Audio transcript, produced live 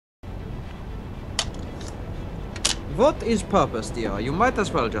What is purpose, dear? You might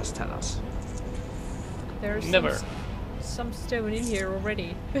as well just tell us. There's some stone in here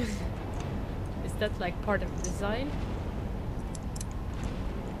already. Is that like part of the design?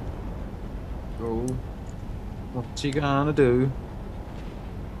 Oh, what's he gonna do?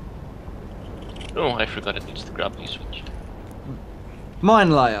 Oh, I forgot it needs the gravity switch. Mine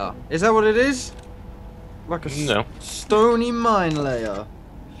layer. Is that what it is? Like a stony mine layer.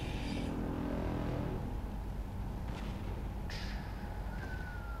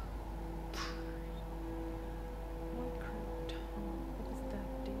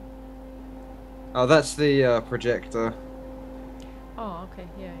 Oh, that's the projector. Oh, okay.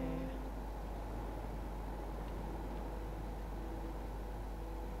 Yeah.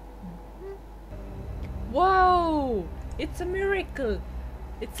 Whoa! It's a miracle!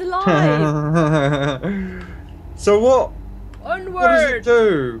 It's alive! So what? Onward! What does it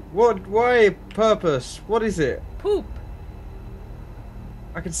do? What? Why? Purpose? What is it? Poop!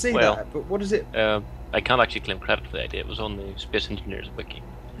 I can see that, but what is it? I can't actually claim credit for the idea. It was on the Space Engineers Wiki.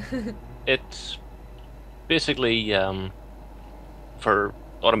 It's basically for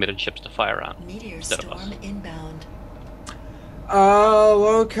automated ships to fire at instead of us. Inbound.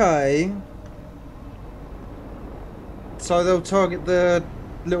 Oh, okay. So they'll target the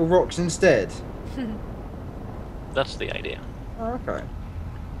little rocks instead? That's the idea. Oh, okay.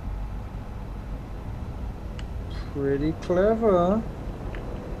 Pretty clever.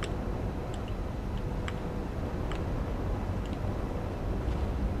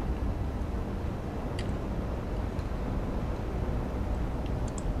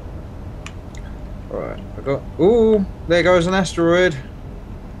 Alright, I got... Ooh, there goes an asteroid.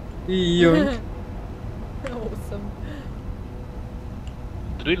 Yoink. Awesome.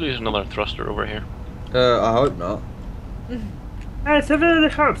 Did we lose another thruster over here? I hope not. I really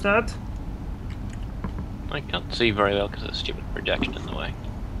hope not. I can't see very well because of the stupid projection in the way.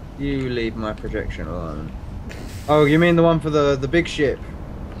 You leave my projection alone. Oh, you mean the one for the big ship?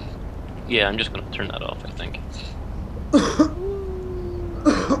 Yeah, I'm just going to turn that off, I think.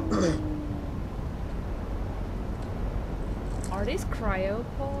 Are these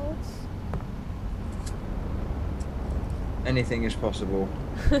cryopods? Anything is possible.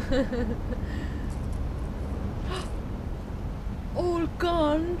 All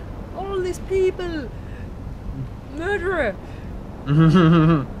gone! All these people! Murderer!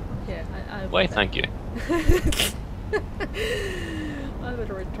 Yeah, I Why, thank you. I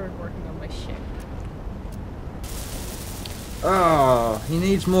better return working on my ship. Oh, he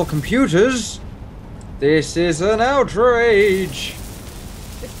needs more computers. This is an outrage.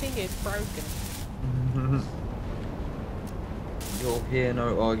 This thing is broken. You'll hear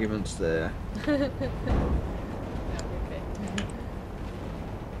no arguments there. Okay.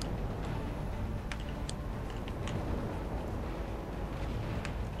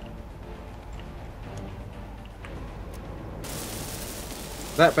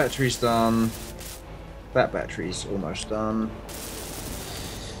 That battery's done. That battery's almost done.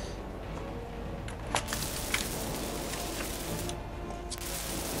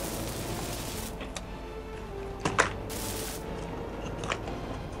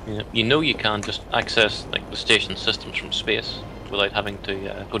 You know you can't just access like the station systems from space without having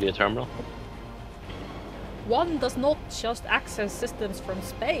to go to a terminal. One does not just access systems from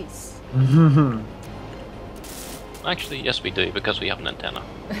space. Actually, yes we do, because we have an antenna.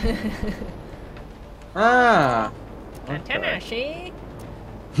 Ah! Antenna, see?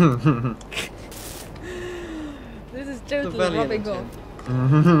 This is totally rubbing off.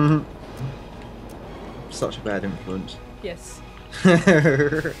 Such a bad influence. Yes.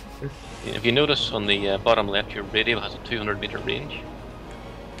 If you notice on the bottom left, your radio has a 200-meter range.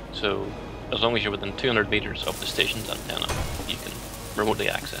 So, as long as you're within 200 meters of the station's antenna, you can remotely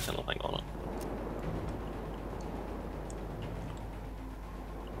access anything on it.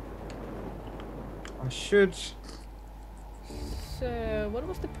 I should... So, what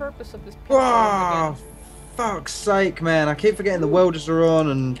was the purpose of this picture Oh, again? fuck's sake, man. I keep forgetting the welders are on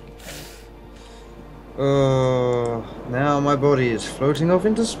and... Oh, now my body is floating off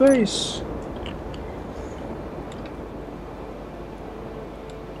into space.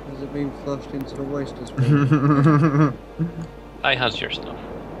 Has it been flushed into the waste as well? I has your stuff.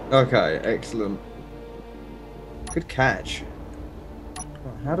 Okay, excellent. Good catch.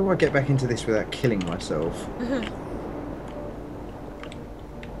 How do I get back into this without killing myself?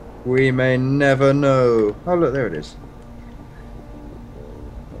 We may never know. Oh look, there it is.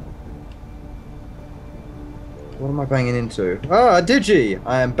 What am I banging into? Ah, a digi!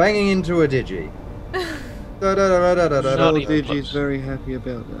 I am banging into a digi. Da, da, da, da, da, da, da. Digi's very happy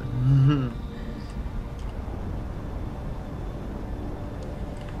about that.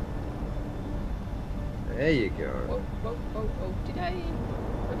 There you go. Whoa, whoa, whoa, whoa. Did I...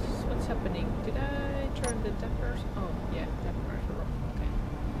 What's happening? Did I turn the dampers? Oh, yeah, dampers are off. Okay.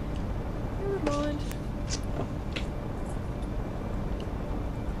 Never mind.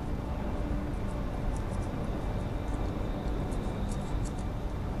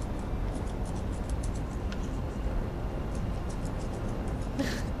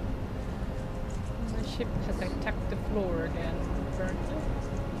 My ship has attacked the floor again, apparently.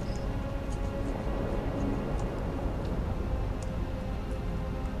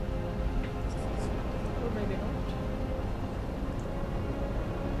 Or maybe not.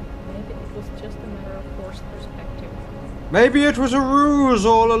 Maybe it was just a matter of forced perspective. Maybe it was a ruse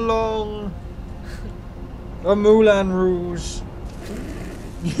all along. A Mulan ruse.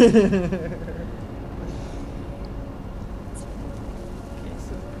 Okay,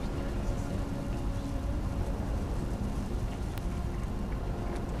 so where's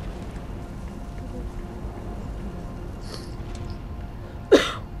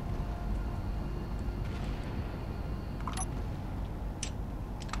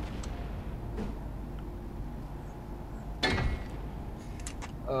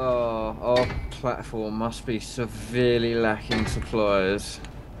Oh, our platform must be severely lacking supplies.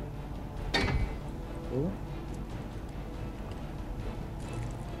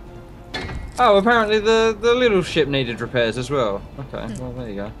 Oh, apparently the little ship needed repairs as well. Okay, well there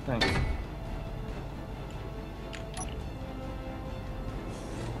you go. Thanks.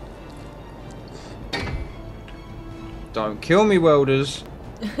 Don't kill me, welders.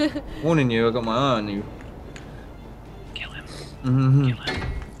 Warning you, I got my eye on you. Kill him. Mm-hmm. Kill him.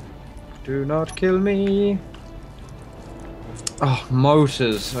 Do not kill me. Oh,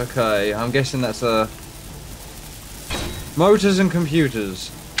 motors. Okay, I'm guessing that's a... Motors and computers.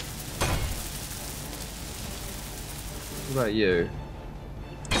 What about you?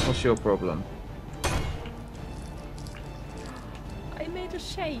 What's your problem? I made a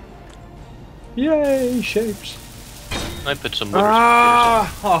shape. Yay, shapes. I put some motors.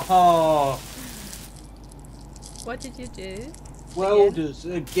 Ah! What did you do? Welders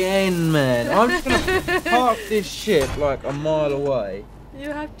again, man. I'm just gonna park this ship like a mile away.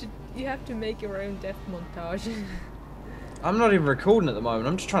 You have to make your own death montage. I'm not even recording at the moment.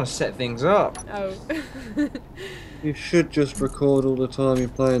 I'm just trying to set things up. Oh. You should just record all the time you're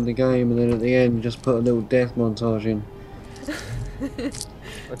playing the game, and then at the end just put a little death montage in.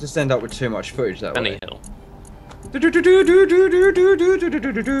 I just end up with too much footage that way. Hill.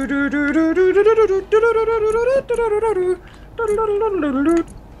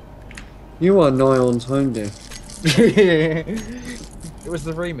 You are nigh on tone deaf. It was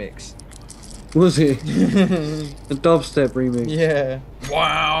the remix. Was it? A dubstep remix. Yeah.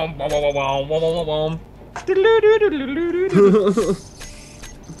 Wow. Wow. Wow. Wow. Wow. Wow.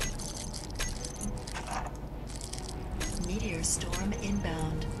 Meteor storm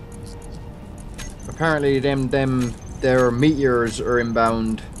inbound. Apparently, their meteors are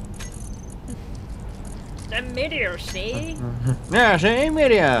inbound. The meteor, see? Yeah, see,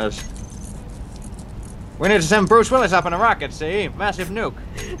 meteors. We need to send Bruce Willis up in a rocket, see? Massive nuke.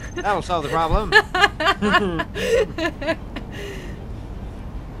 That'll solve the problem.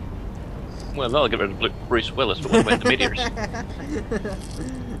 Well, that'll get rid of Bruce Willis, but what about the meteors?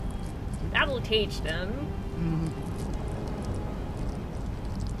 That'll teach them.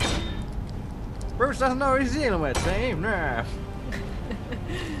 Bruce doesn't know what he's dealing with, see? Nah.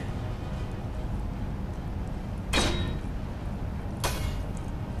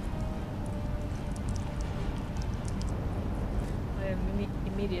 I am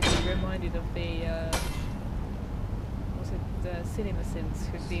immediately reminded of the was it CinemaSins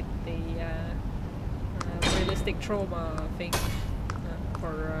who did the realistic trauma thing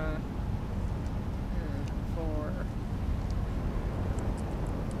for oh,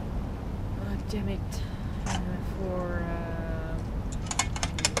 damn it, for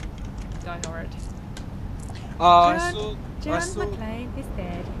Die Hard. Oh, I John saw. McClane is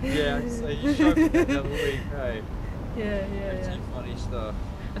dead. Yeah, so you showed me that the other week, hey? Yeah. Pretty funny stuff.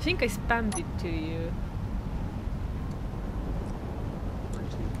 I think I spammed it to you. Pretty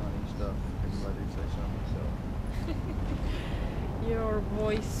funny stuff, if I do say so myself. Your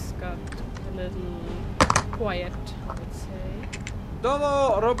voice got a little quiet, I would say.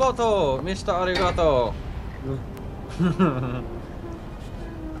 Domo roboto, Mr. Arigato.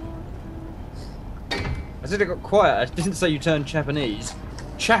 I said it got quiet. I didn't say you turned Japanese.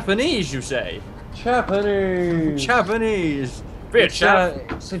 Japanese, you say? Japanese. Japanese. It's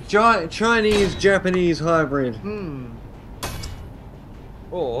a Chinese-Japanese hybrid.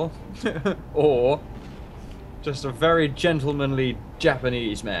 Or just a very gentlemanly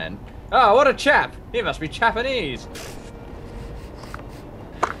Japanese man. Oh, what a chap! He must be Japanese.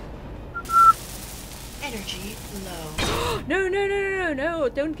 Energy low. No, no, no, no, no, no!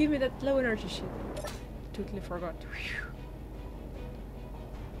 Don't give me that low energy shit. Totally forgot. Whew.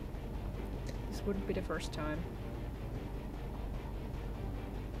 This wouldn't be the first time.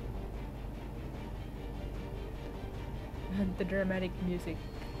 And the dramatic music.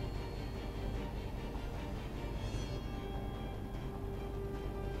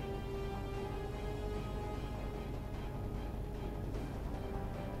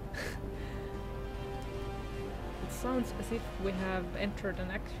 It sounds as if we have entered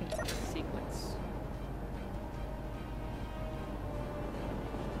an action sequence.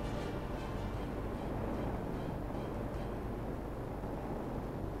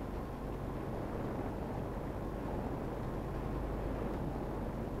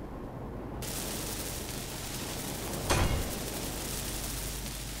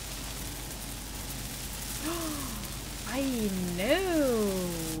 I know!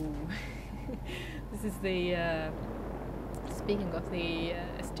 This is the, speaking of the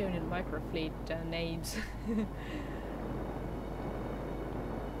Estonian microfleet names.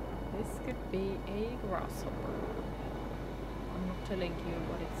 This could be a grasshopper. I'm not telling you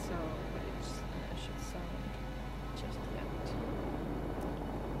what it should sound just yet.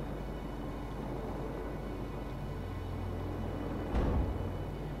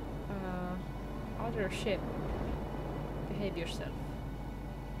 Other ship. Behave yourself.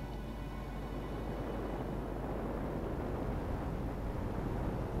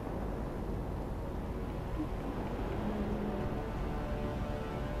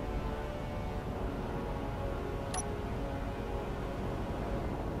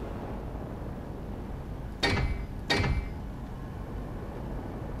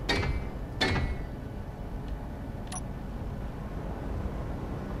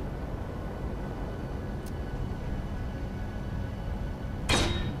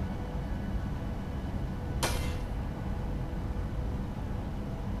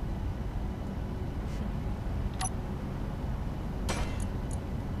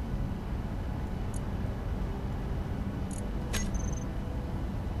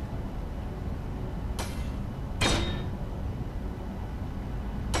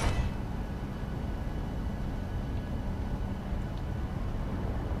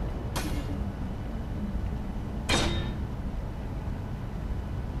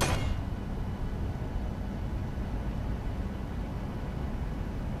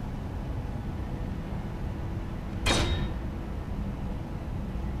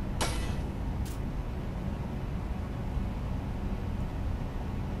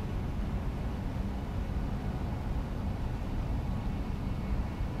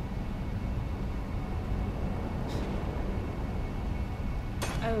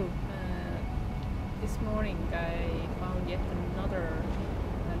 Oh, this morning I found yet another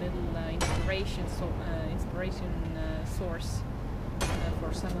little inspiration source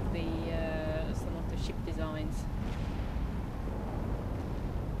for some of the ship designs.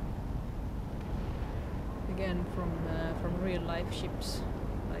 Again, from real life ships,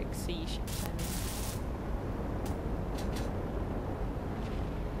 like sea ships. I mean.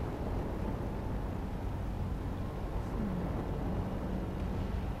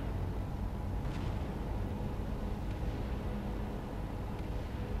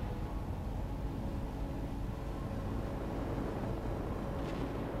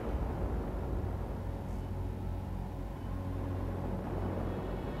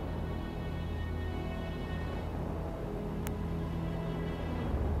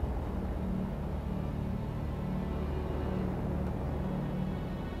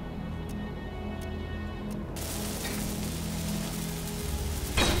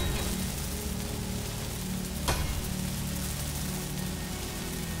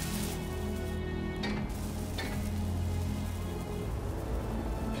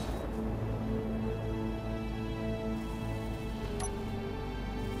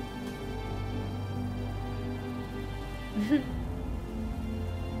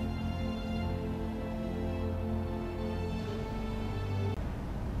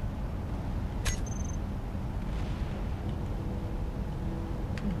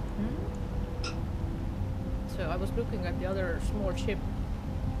 So I was looking at the other small ship,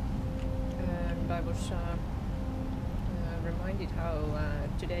 and I was reminded how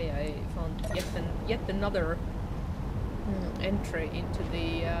today I found yet another entry into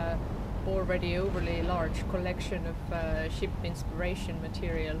the already overly large collection of ship inspiration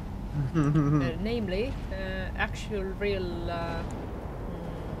material, namely actual real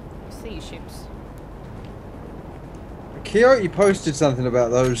sea ships. Coyote posted something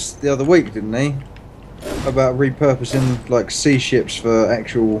about those the other week, didn't he? About repurposing like sea ships for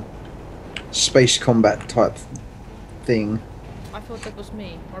actual space combat type thing. I thought that was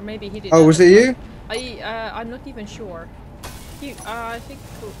me, or maybe he did. Oh, that was as it well. you? I'm not even sure. I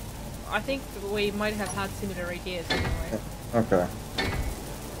think we might have had similar ideas anyway. Okay.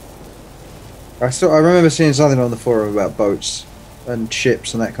 I remember seeing something on the forum about boats and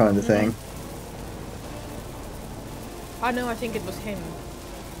ships and that kind of thing. I know. I think it was him.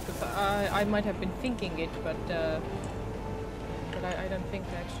 Because I might have been thinking it, but I don't think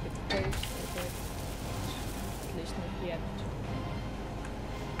I actually posted it. At least not yet.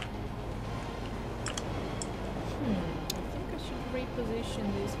 I think I should reposition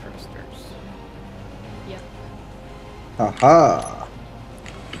these thrusters. Yep. Haha.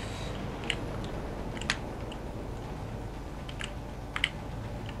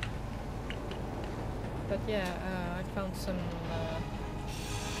 But yeah, I found some.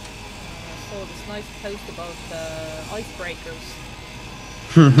 Saw this nice post about icebreakers,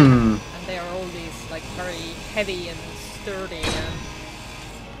 and they are all these like very heavy and sturdy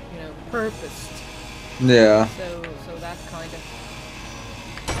and purposed. Yeah. So that kind of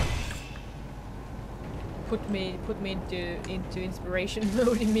put me into inspiration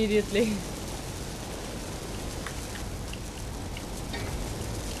mode immediately.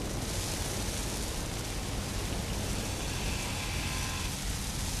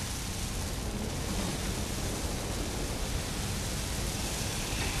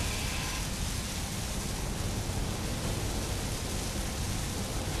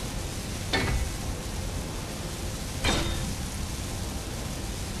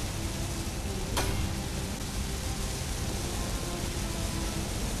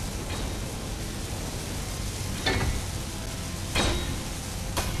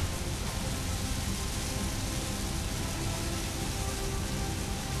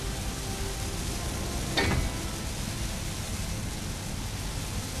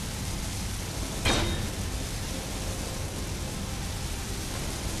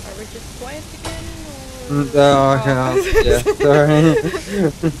 Are we just quiet again? Or... Yeah, sorry.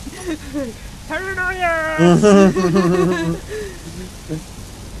 Paranoia!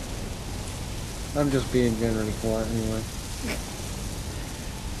 I'm just being generally quiet anyway.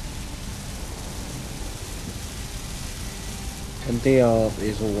 And DR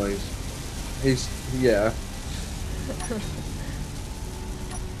is always. Yeah.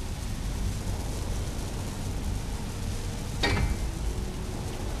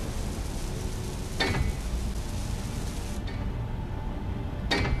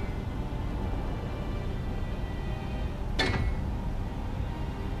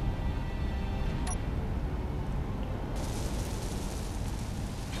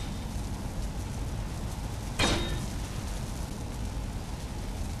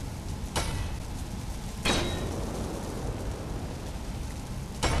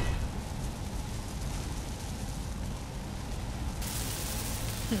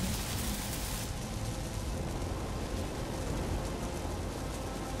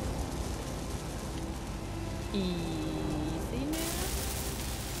 Easy now.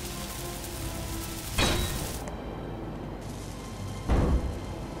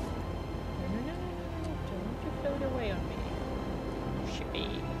 No, don't you float away on me. Shippy.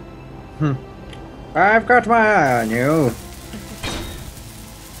 I've got my eye on you.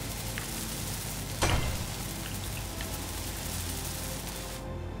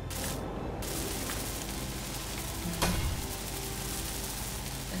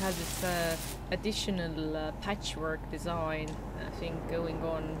 I have this additional patchwork design thing going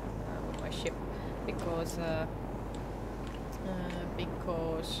on with my ship because I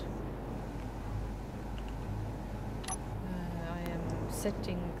am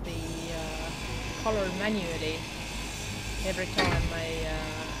setting the color manually every time I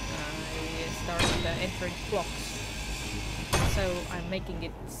start entering blocks. So I'm making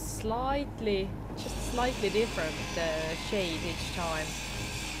it just slightly different shade each time.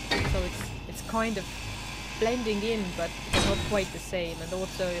 So it's kind of blending in, but not quite the same. And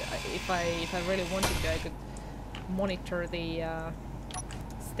also, if I really wanted to, I could monitor the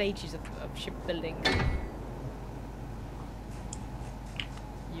stages of shipbuilding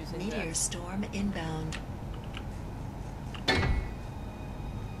using Meteor that. storm inbound.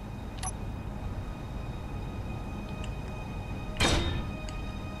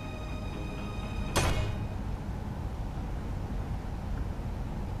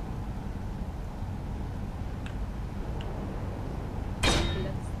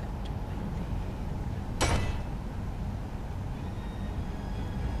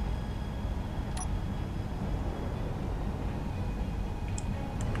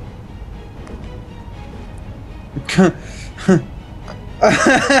 What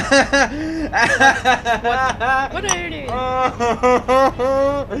are you doing?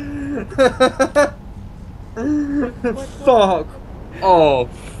 Fuck off.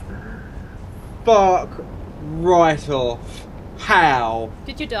 Fuck right off. How?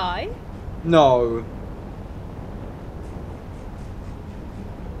 Did you die? No.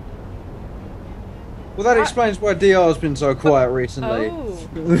 Well, that explains why DR's been so quiet recently. Oh.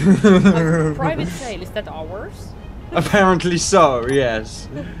 Private sale, is that ours? Apparently so, yes.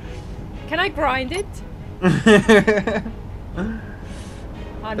 Can I grind it? I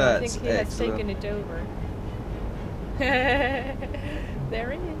don't think he has taken it over. There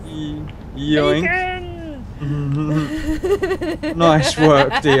it is. Yoink. Bacon! Nice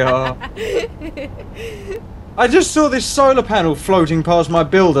work, DR. I just saw this solar panel floating past my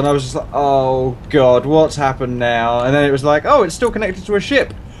build and I was just like, oh god, what's happened now? And then it was like, oh, it's still connected to a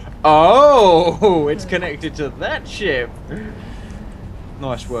ship. Oh, it's connected to that ship.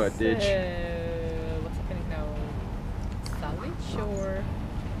 Nice work, Dig. What's happening now? Salvage or...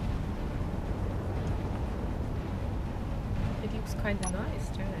 It looks kind of nice,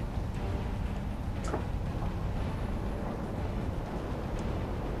 doesn't it?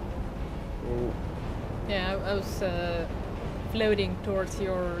 Yeah, I was floating towards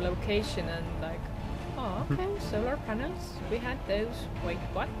your location and like, oh, okay, solar panels. We had those. Wait,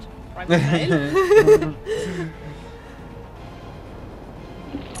 what? Private sale?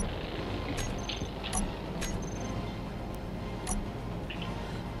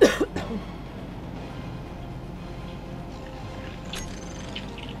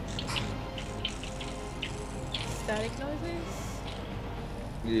 Static noises?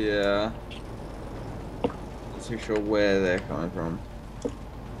 Yeah. Not too sure where they're coming from.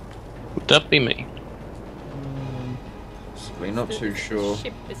 Would that be me? Possibly, not too It's the sure.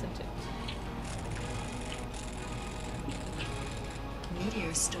 ship, isn't it?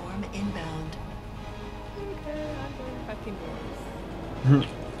 Meteor storm inbound. Okay, I'm going back indoors.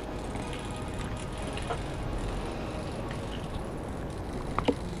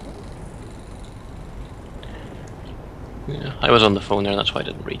 Yeah, I was on the phone there, that's why I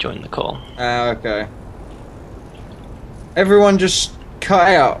didn't rejoin the call. Ah, okay. Everyone just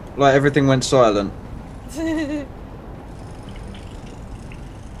cut out, like everything went silent.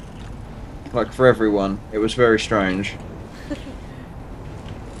 Like for everyone. It was very strange.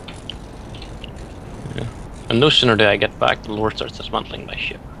 Yeah. And no sooner do I get back, the Lord starts dismantling my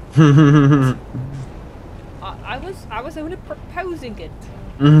ship. I was only proposing it.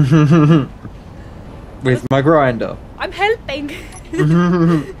 With my grinder. I'm helping.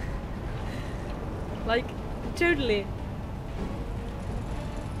 Like, totally.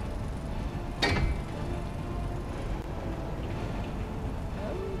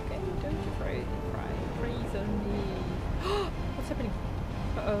 Okay, don't you freeze on me. What's happening?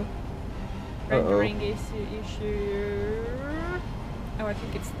 Uh-oh. Rendering issue. Oh, I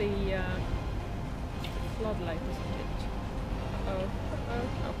think it's the floodlight, isn't it? Uh-oh.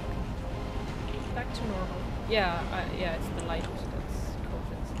 Uh-oh. Oh. Back to normal. Yeah, yeah, it's the light that's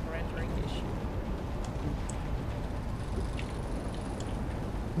causing the rendering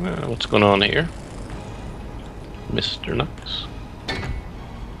issue. What's going on here? Mr. Nux?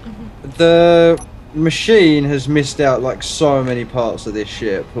 The machine has missed out like so many parts of this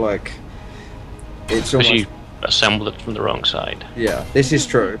ship. Like, it's Because almost... you assembled it from the wrong side. Yeah, this is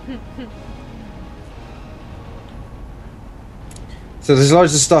true. So there's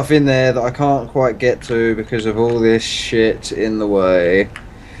loads of stuff in there that I can't quite get to because of all this shit in the way.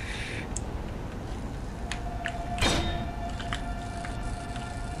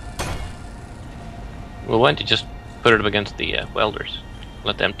 Well, why don't you just put it up against the welders?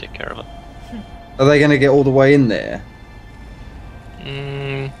 Let them take care of it. Are they going to get all the way in there?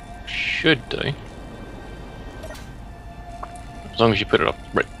 Should do. As long as you put it up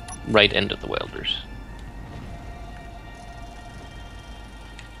right into the welders.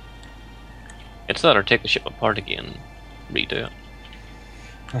 It's that or take the ship apart again and redo it.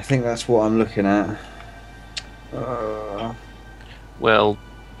 I think that's what I'm looking at. Well,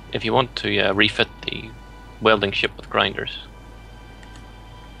 if you want to refit the welding ship with grinders.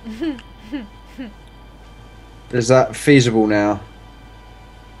 Is that feasible now?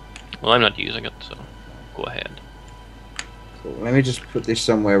 Well, I'm not using it, so go ahead. Cool. Let me just put this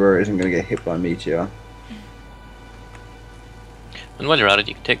somewhere where it isn't going to get hit by a meteor. And while you're at it,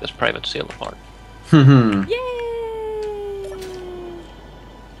 you can take this private sail apart. Yay!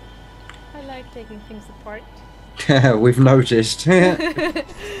 I like taking things apart. We've noticed. The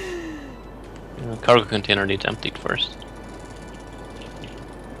cargo container needs emptied first.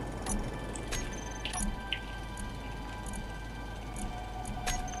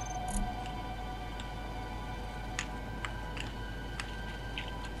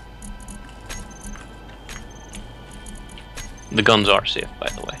 The guns are safe, by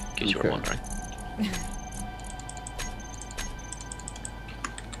the way, in case you were Okay. wondering.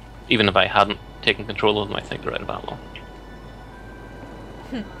 Even if I hadn't taken control of them, I think they're out of ammo.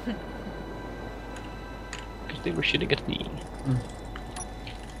 Because they were shooting at me.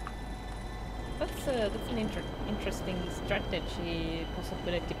 That's an interesting strategy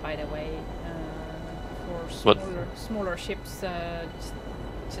possibility, by the way, for What? smaller ships.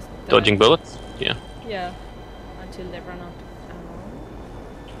 Just Dodging bullets? Yeah. Yeah, until they run out of ammo.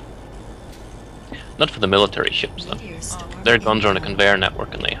 Not for the military ships, though. Meteor storm Their guns are on a inbound. conveyor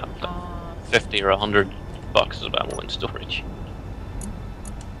network and they have 50 or 100 boxes of ammo in storage.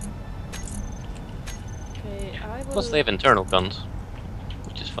 Okay, I will. Plus they have internal guns,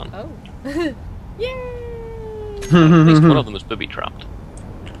 which is fun. Oh, yay! At least one of them is booby trapped.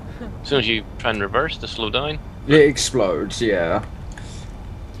 As soon as you try and reverse to slow down, It explodes, yeah.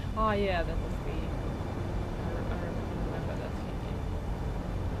 Oh yeah, that would be. I remember that.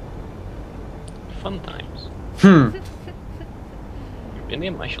 fun times. Hmm.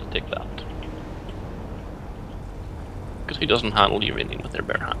 Uranium, I shall take that. Because who doesn't handle uranium with their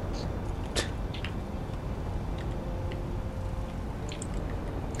bare hands?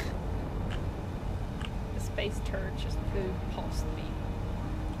 The space turret just flew past me.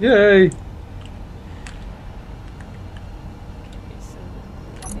 Yay! Okay, so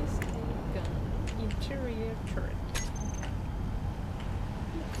this gun interior turret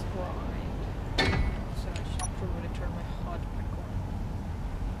looks right. So I should probably turn my HUD back on.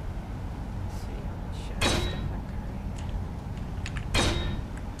 See how much stuff I carry.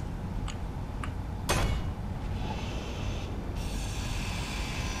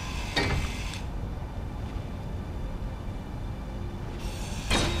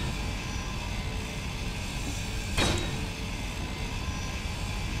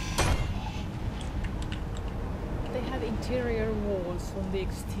 They have interior walls on the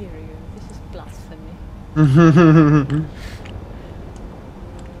exterior. This is blasphemy.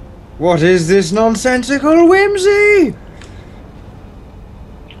 What is this nonsensical whimsy?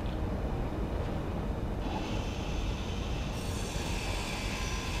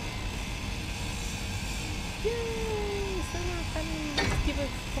 Yay! Solar panels give us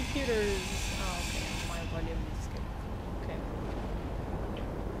computers. Oh, okay. My volume is good. Okay.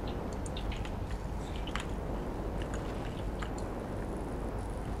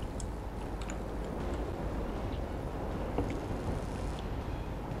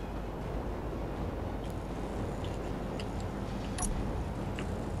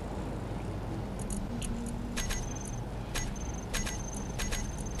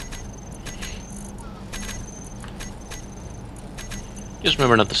 Just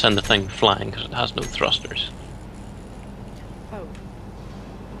remember not to send the thing flying because it has no thrusters. Oh.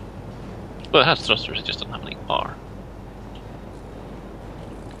 Well, it has thrusters, it just doesn't have any power.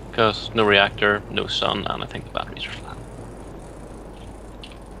 Because no reactor, no sun, and I think the batteries are flat.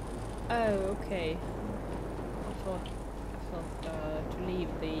 Oh, okay. I thought to leave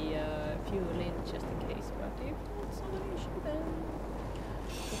the fuel in just in case, but if that's not an issue, then.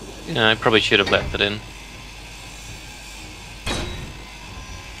 Yeah, I probably should have left it in.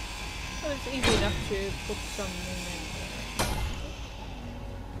 Well, it's easy enough to put some in and.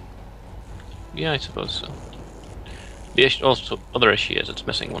 Yeah, I suppose so. The issue, also, other issue is it's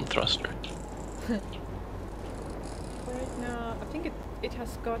missing one thruster. Right now, I think it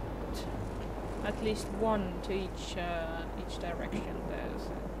has got at least one to each direction there.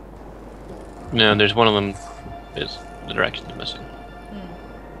 So. No, there's one of them is the direction is missing.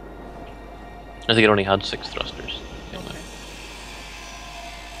 I think it only had 6 thrusters. Anyway. Okay.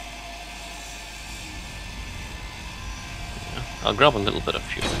 Yeah. I'll grab a little bit of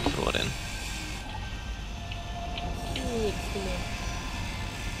fuel and throw it in. Excellent.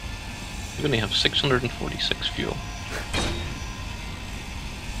 We only have 646 fuel.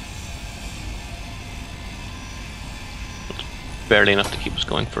 That's barely enough to keep us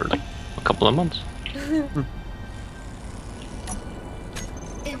going for like a couple of months.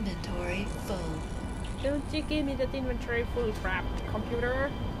 Inventory full. Don't you give me that inventory full crap,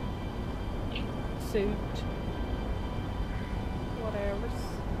 computer. Suit. Whatever.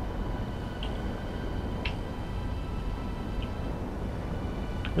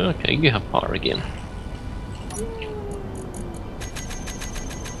 Okay, you have power again.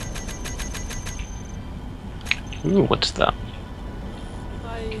 Ooh, what's that?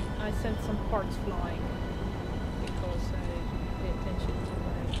 I sent some parts flying because I pay attention to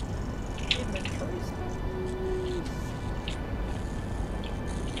my inventory space.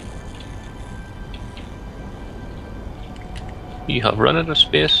 You have run out of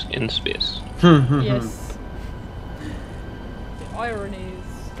space in space. Yes. irony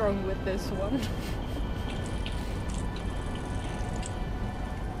is strong with this one.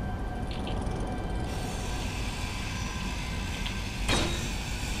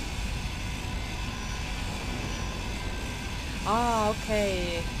 Ah,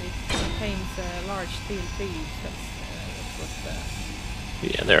 okay. It contains large steel trees. That's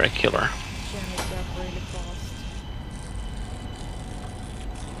what Yeah, they're a killer. jams up really fast.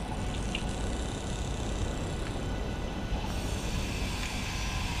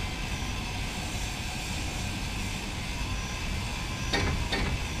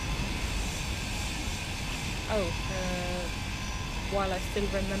 Oh, while I still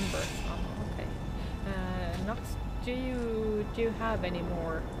remember. Oh, okay. Nox, do you have any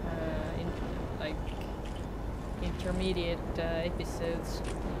more like intermediate episodes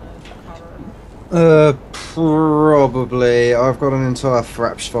to cover? Probably. I've got an entire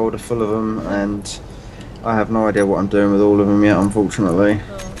fraps folder full of them, and I have no idea what I'm doing with all of them yet, unfortunately.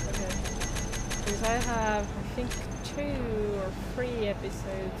 Oh, okay. Because I have, I think, 2 or 3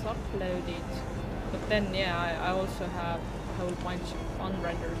 episodes uploaded. But then, yeah, I also have a whole bunch of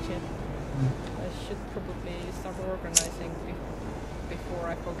unrendered shit. I should probably start organizing before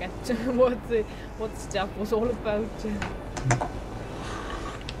I forget what stuff was all about.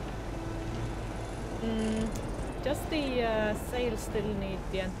 Does the sail still need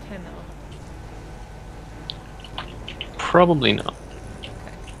the antenna? Probably not. Okay.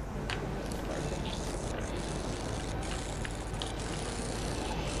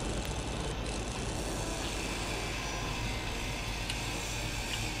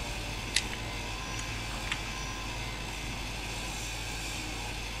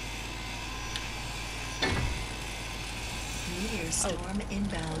 Meteor storm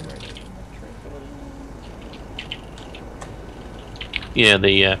inbound. Yeah,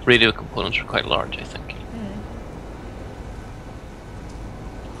 the radio components are quite large, I think.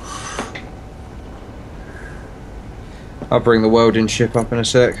 I'll bring the welding ship up in a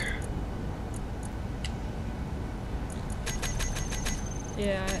sec.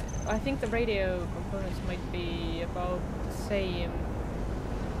 Yeah, I think the radio components might be about the same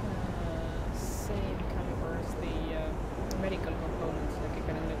caliber as the medical components. Like you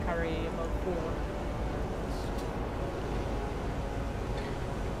can only carry about 4.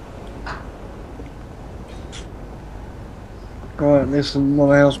 Right, listen,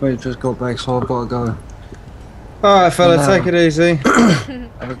 my housemate's just got back, so I've got to go. Alright, fella, No. take it easy.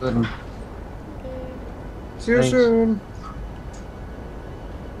 Have a good one. See you Thanks. soon.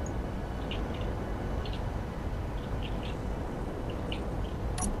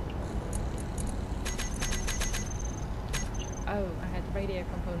 Oh, I had radio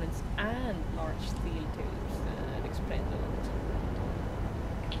components and large steel tubes. That explains a lot.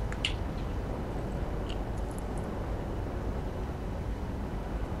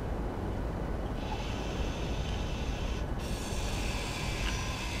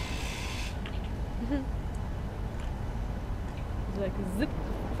 It's like zip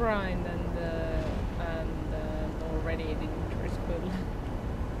grind and already the interest full.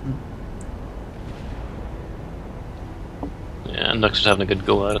 Yeah, Nux is having a good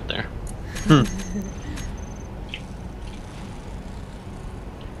go at it there.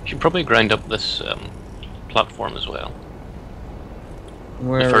 Should probably grind up this platform as well.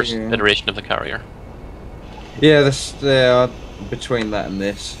 Where The are first you? iteration of the carrier. Yeah, they are between that and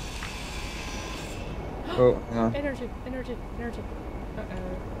this. Oh, hang on. Energy.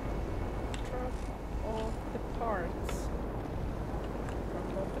 Drop off the parts. Drop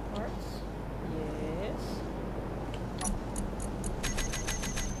off the parts. Yes.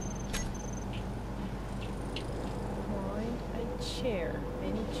 Find a chair.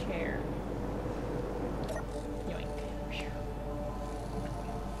 Any chair. Yoink.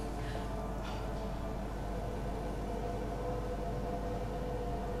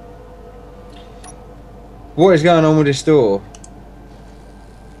 What is going on with this door?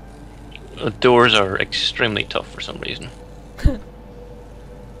 The doors are extremely tough for some reason.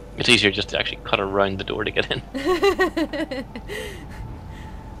 It's easier just to actually cut around the door to get in.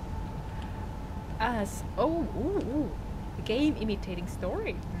 Ooh. Game imitating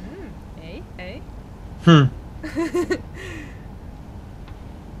story. Hey.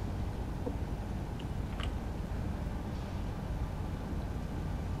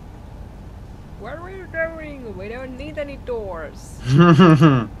 Where are we going? We don't need any doors.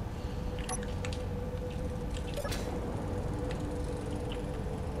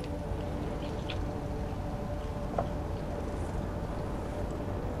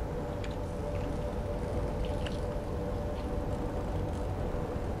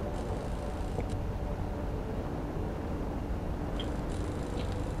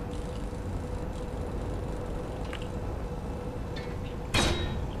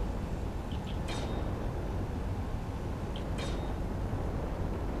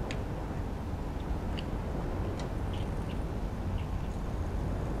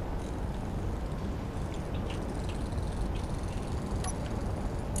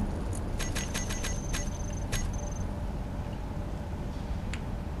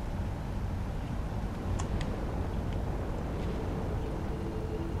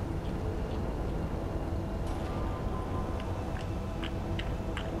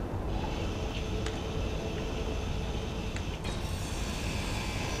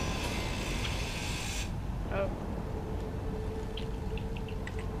 Oh.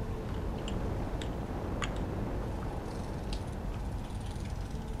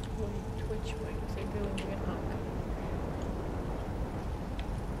 Wait, which way was it going again? Oh, okay.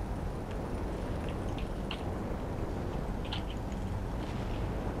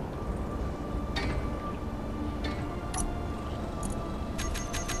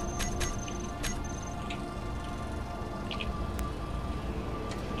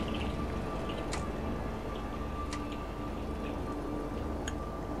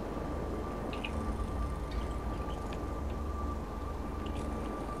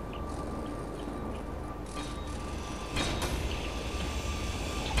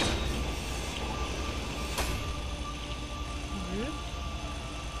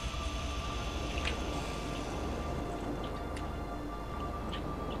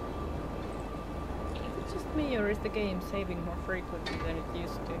 Me, or is the game saving more frequently than it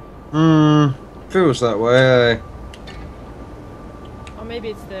used to? Feels that way. Or maybe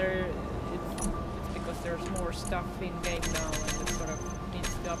it's it's because there's more stuff in game now and it sort of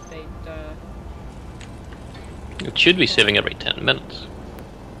needs to update. It should be saving every 10 minutes.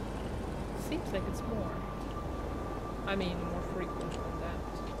 Seems like it's more. I mean, more frequent than that.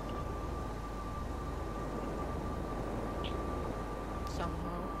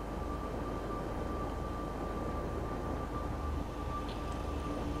 Somehow.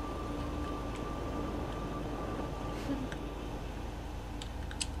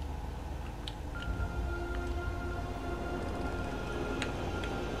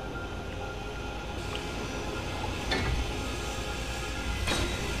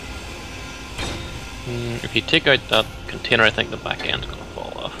 If you take out that container, I think the back end's gonna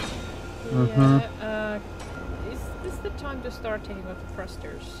fall off. Yeah, is this the time to start taking out the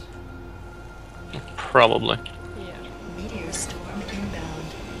thrusters? Probably. Yeah. Meteor storm inbound.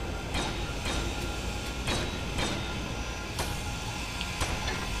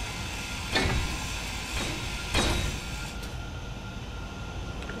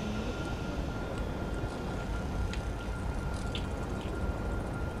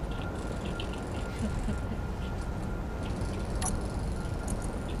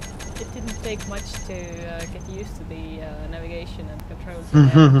 It didn't take much to get used to the navigation and controls,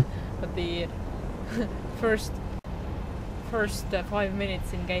 but the first 5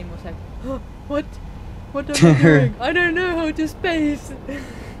 minutes in game was like, oh, what am I doing? I don't know how to space.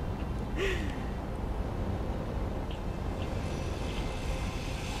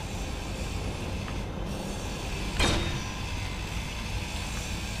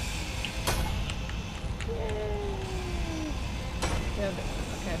 Yeah,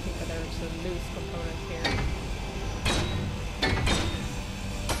 okay, I think that there's a loose component here.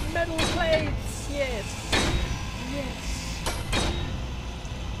 Metal plates! Yes! Yes!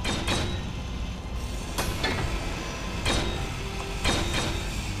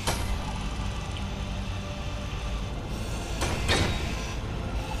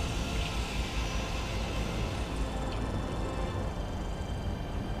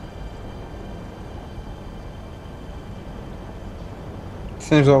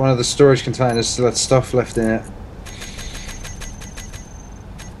 Seems like one of the storage containers still had stuff left in it.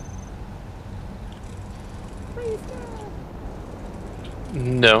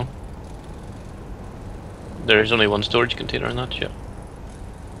 No. There's only one storage container in that ship.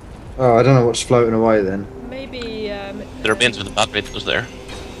 Oh, I don't know what's floating away then. Maybe, The remains of the battery that was there.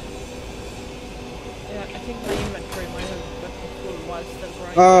 yeah, I think my inventory might have gotten full while still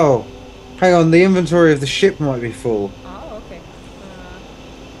right. Oh, hang on, the inventory of the ship might be full. Oh, okay.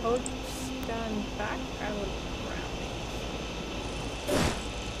 Hold scan back, I will grab.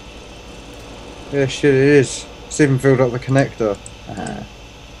 Yeah, shit, it is. It's even filled up the connector. Ah.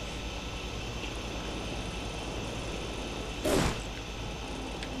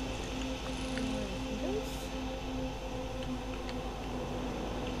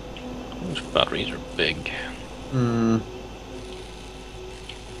 Those batteries are big. Hmm.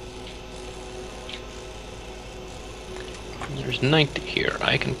 There's 90 here.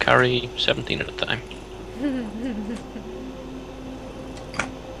 I can carry 17 at a time.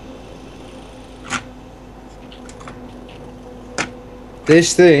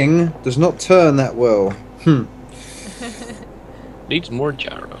 This thing does not turn that well. Needs more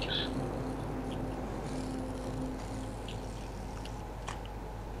gyros.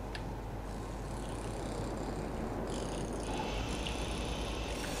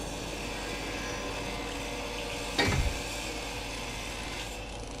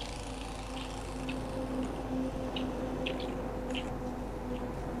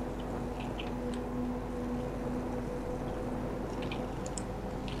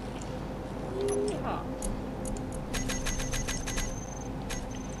 Yeehaw.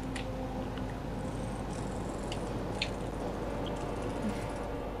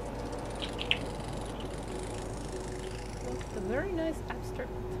 nice abstract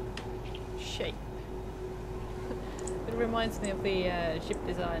shape. It reminds me of the ship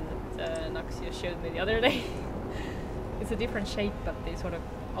design that Naxia showed me the other day. It's a different shape, but the sort of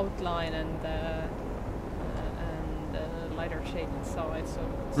outline and lighter shade inside, so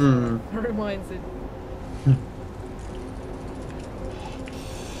it reminds it.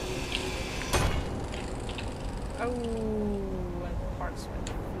 Oh, and parts went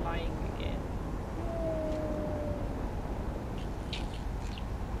flying again.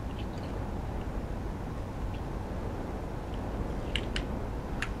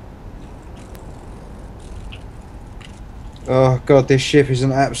 Oh god, this ship is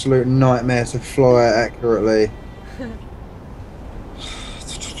an absolute nightmare to fly accurately.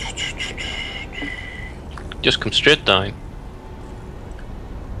 Just come straight down.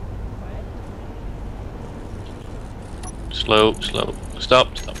 Slow, slow.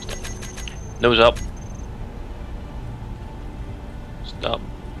 Stop, stop, stop. Nose up. Stop.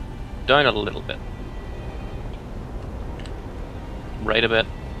 Down a little bit. Right a bit.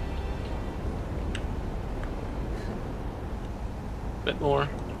 Bit more.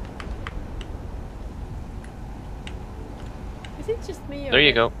 Is it just me, or There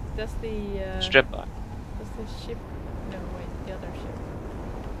you go. does the Strip back. does the ship? No, wait, the other ship.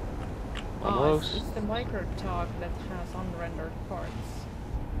 Almost. Oh, it's the microtog that has unrendered parts.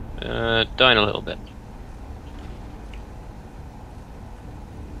 Down a little bit.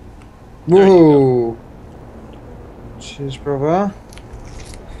 There you Whoa! Cheers, brother.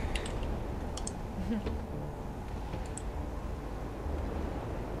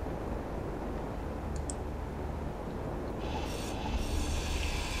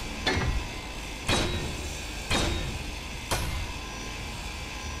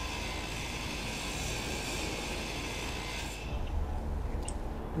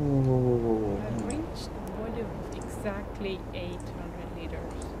 I've reached a volume of exactly 800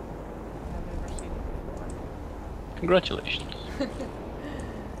 liters. I've never seen it before. Congratulations.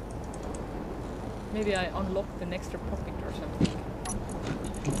 Maybe I unlocked an extra pocket or something.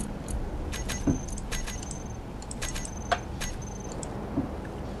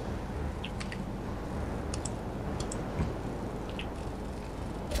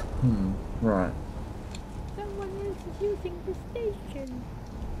 Right. Someone else is using the station.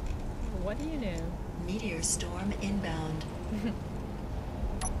 What do you know? Meteor storm inbound.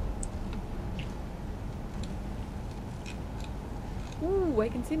 Ooh, I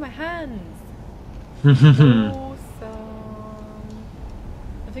can see my hands. Awesome.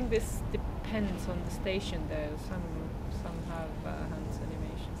 I think this depends on the station though. Some have hands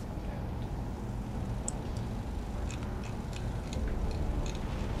animations, some don't.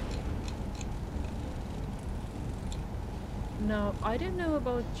 Now, I don't know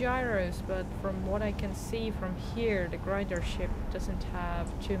about gyros, but from what I can see from here, the grinder ship doesn't have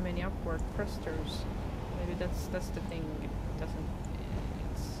too many upward thrusters. Maybe that's the thing. It doesn't.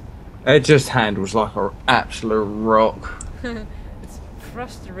 It just handles like an absolute rock. Its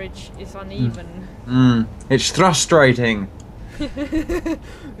thrusterage is uneven. It's frustrating.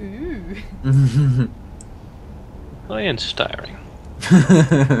 Ooh. High and stiring.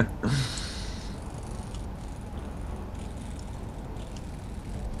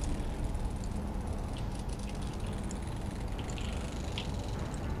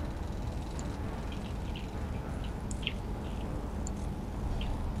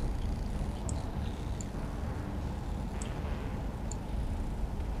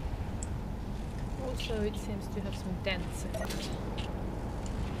 Also, it seems to have some dents in it.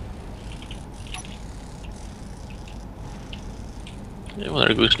 Yeah, well,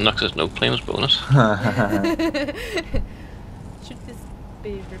 there goes Nux's no claims bonus. Should this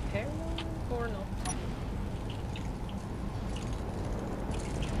be repairable or not?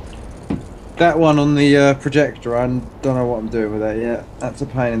 That one on the projector, I don't know what I'm doing with that yet. That's a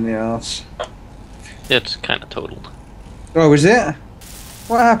pain in the ass. It's kind of totaled. Oh, is it?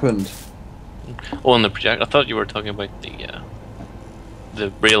 What happened? Oh, on the projector. I thought you were talking about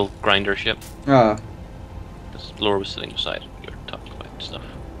the real grinder ship. Ah. Because Laura was sitting beside it. You were talking about stuff.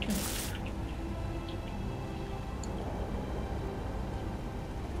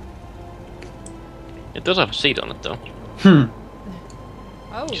 It does have a seat on it, though.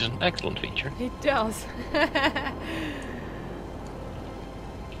 Oh, Which is an excellent feature. it does.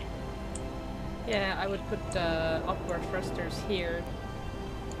 Yeah, I would put upward thrusters here.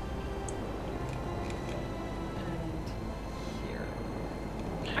 And here.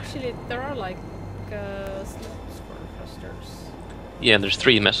 Actually, there are like slots for thrusters. Yeah, there's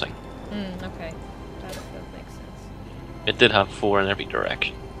 3 missing. Okay. That makes sense. It did have 4 in every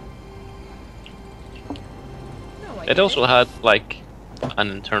direction. No, I It also had, like, an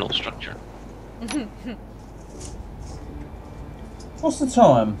internal structure. What's the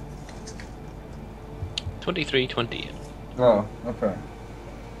time? 23:28. Oh, okay.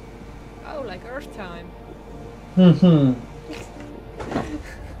 Oh, like Earth time.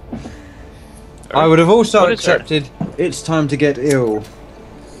 I would have also What is Earth? accepted it's time to get ill.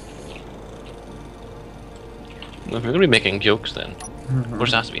 Well, if we're going to be making jokes then, of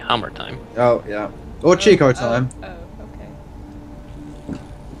course it has to be hammer time. Oh, yeah. Or Chico time. Oh, okay.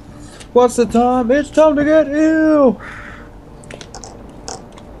 What's the time? It's time to get ill!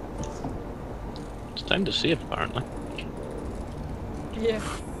 It's time to save, apparently. Yeah.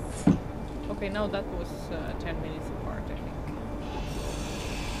 Okay, now that was 10 minutes apart, I think.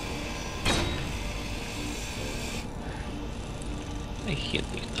 I hate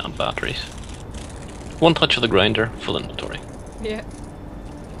these damn batteries. One touch of the grinder, full inventory. Yeah.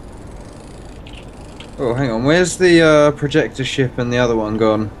 Oh, hang on. Where's the projector ship and the other one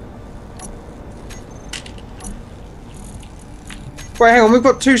gone? Wait, hang on. We've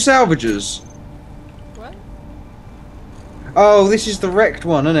got 2 salvages. What? Oh, this is the wrecked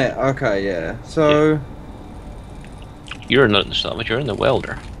one, isn't it? Okay, yeah. So, You're not in the salvage, you're in the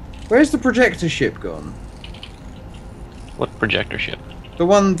welder. where's the projector ship gone? What projector ship? The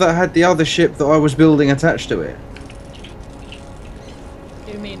one that had the other ship that I was building attached to it.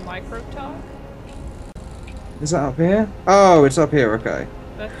 You mean microtog? Is that up here? Oh, it's up here. Okay.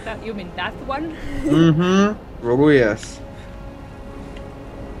 That you mean that one? Mm-hmm. Probably yes.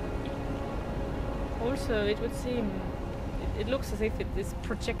 Also, it would seem it looks as if it is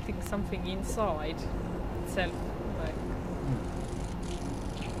projecting something inside itself. Like,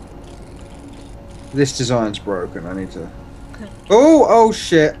 This design's broken. I need to. Oh! Oh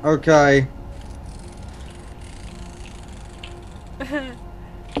shit! Okay.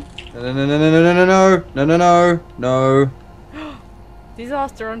 No! No! No! No! No! No! No! No! No! No!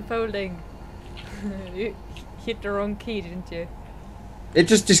 disaster unfolding. You hit the wrong key, didn't you? It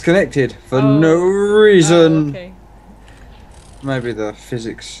just disconnected for Oh. no reason. Oh, okay. Maybe the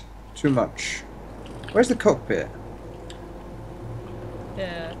physics too much. Where's the cockpit?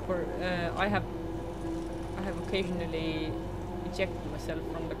 Yeah. I have occasionally ejected myself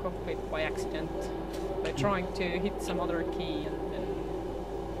from the cockpit by accident by trying to hit some other key and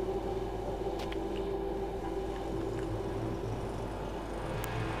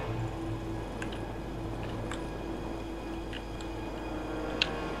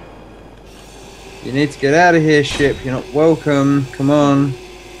You need to get out of here, ship. You're not welcome. Come on.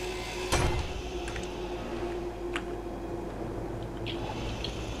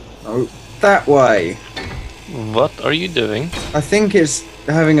 Oh, that way. What are you doing? I think it's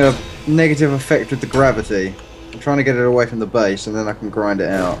having a negative effect with the gravity. I'm trying to get it away from the base, and then I can grind it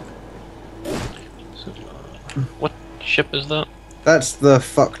out. So, what ship is that? That's the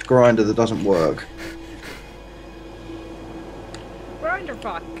fucked grinder that doesn't work. grinder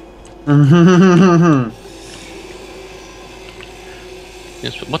fuck.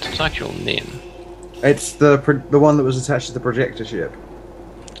 Yes, but what's its actual name? It's the one that was attached to the projector ship.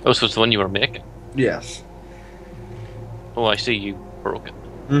 Oh, so it's the one you were making? Yes. Oh, I see, you broke it.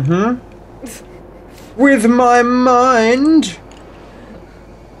 Mm-hmm. With my mind.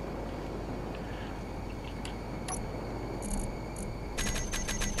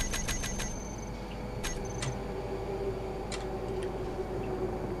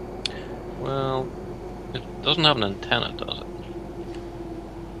 Well, it doesn't have an antenna, does it?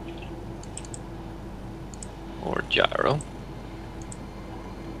 Or gyro.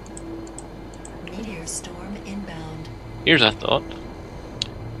 Meteor storm inbound. Here's a thought.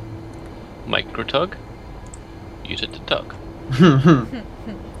 Microtug. Use it to tug.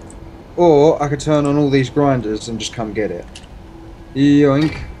 Or I could turn on all these grinders and just come get it.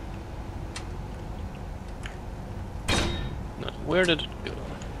 Yoink. Now, where did it go?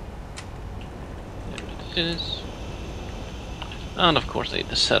 There it is. And of course I had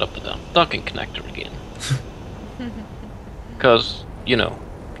to set up the damn docking connector again. Because, you know,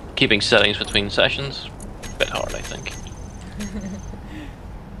 keeping settings between sessions, a bit hard I think.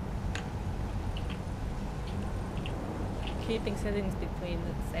 Keeping settings between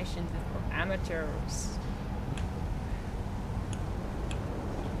the sessions is for amateurs.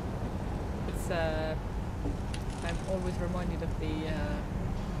 It's I'm always reminded of the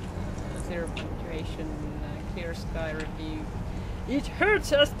zero punctuation clear sky review. It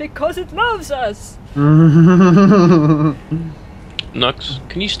hurts us because it loves us. Nux,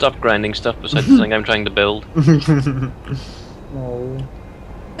 can you stop grinding stuff besides the thing I'm trying to build? Oh.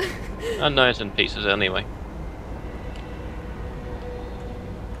 And now it's in pieces anyway.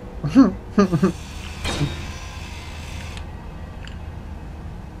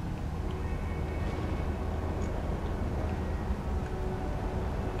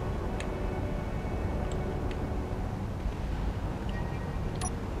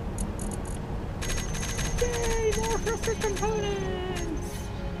 More cluster components!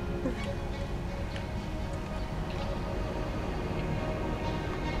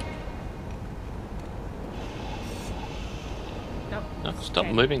 No. No, stop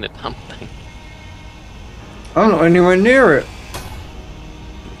Okay. moving the damn thing. I'm not anywhere near it.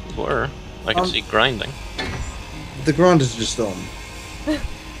 Where? I can see grinding. The grinder's just on.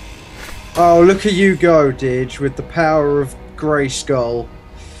 Oh, look at you go, Didge, with the power of Grey Skull.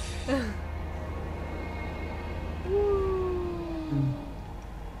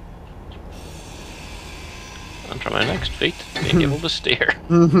 And try my next feat, being able to steer.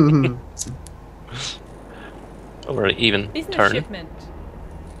 Or even Business turn. shipment.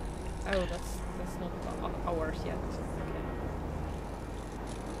 Oh, that's not ours yet.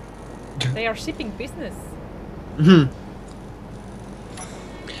 Okay. They are shipping business.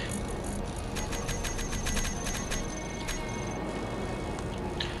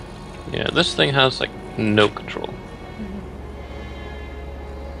 Yeah, this thing has like no control.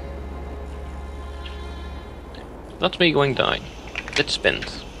 That's me going down. It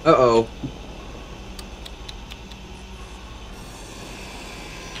spins. Uh-oh.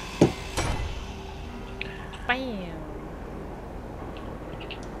 Bam.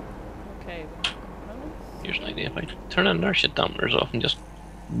 Okay. Components. Here's an idea. If I turn inertia dampeners off and just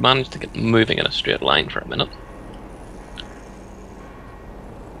manage to get moving in a straight line for a minute.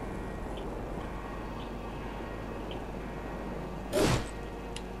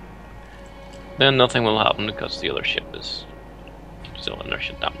 Then nothing will happen because the other ship is still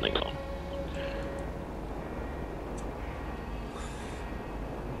inertia dampening on.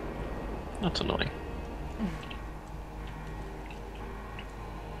 That's annoying.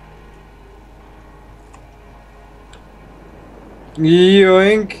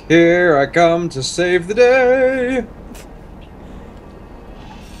 Yoink, here I come to save the day.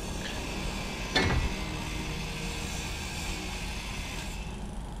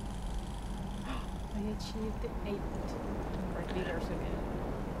 I achieved 800 liters again.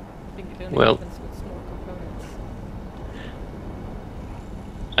 I think it only Well- happens with small components.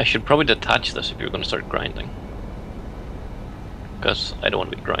 I should probably detach this if you're going to start grinding. Because I don't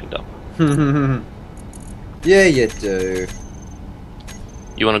want to be grind up. Yeah, you do.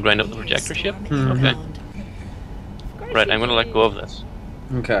 You want to grind up the projector ship? Storm Okay. inbound. Of course Right, you I'm going to let do. go of this.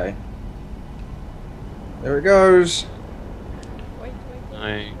 Okay. There it goes. Wait.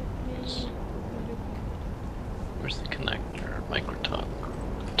 I guess. Where's the connector? Microtalk.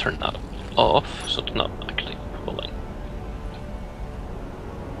 Turn that off so it's not actually pulling.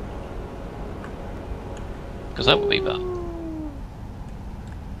 Because that would be bad.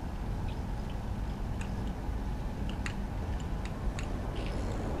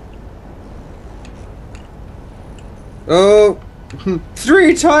 Oh,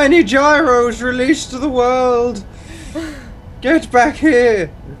 3 tiny gyros released to the world. Get back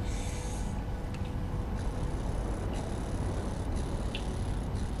here.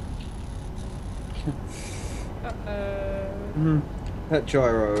 Uh-oh. That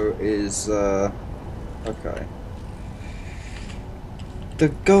gyro is, okay. The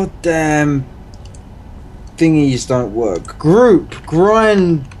goddamn thingies don't work. Group,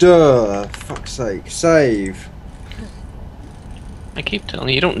 grinder, fuck's sake, save. I keep telling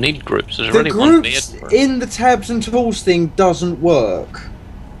you, you don't need groups. There's The already one made groups for it. in the tabs and tools thing doesn't work.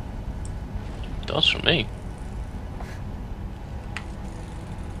 It does for me.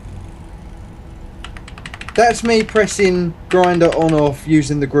 That's me pressing grinder on off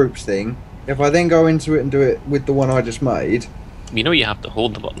using the groups thing. If I then go into it and do it with the one I just made, You know you have to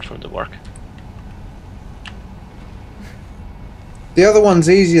hold the button for it to work. the other one's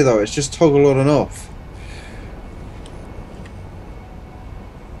easier though, it's just toggle on and off.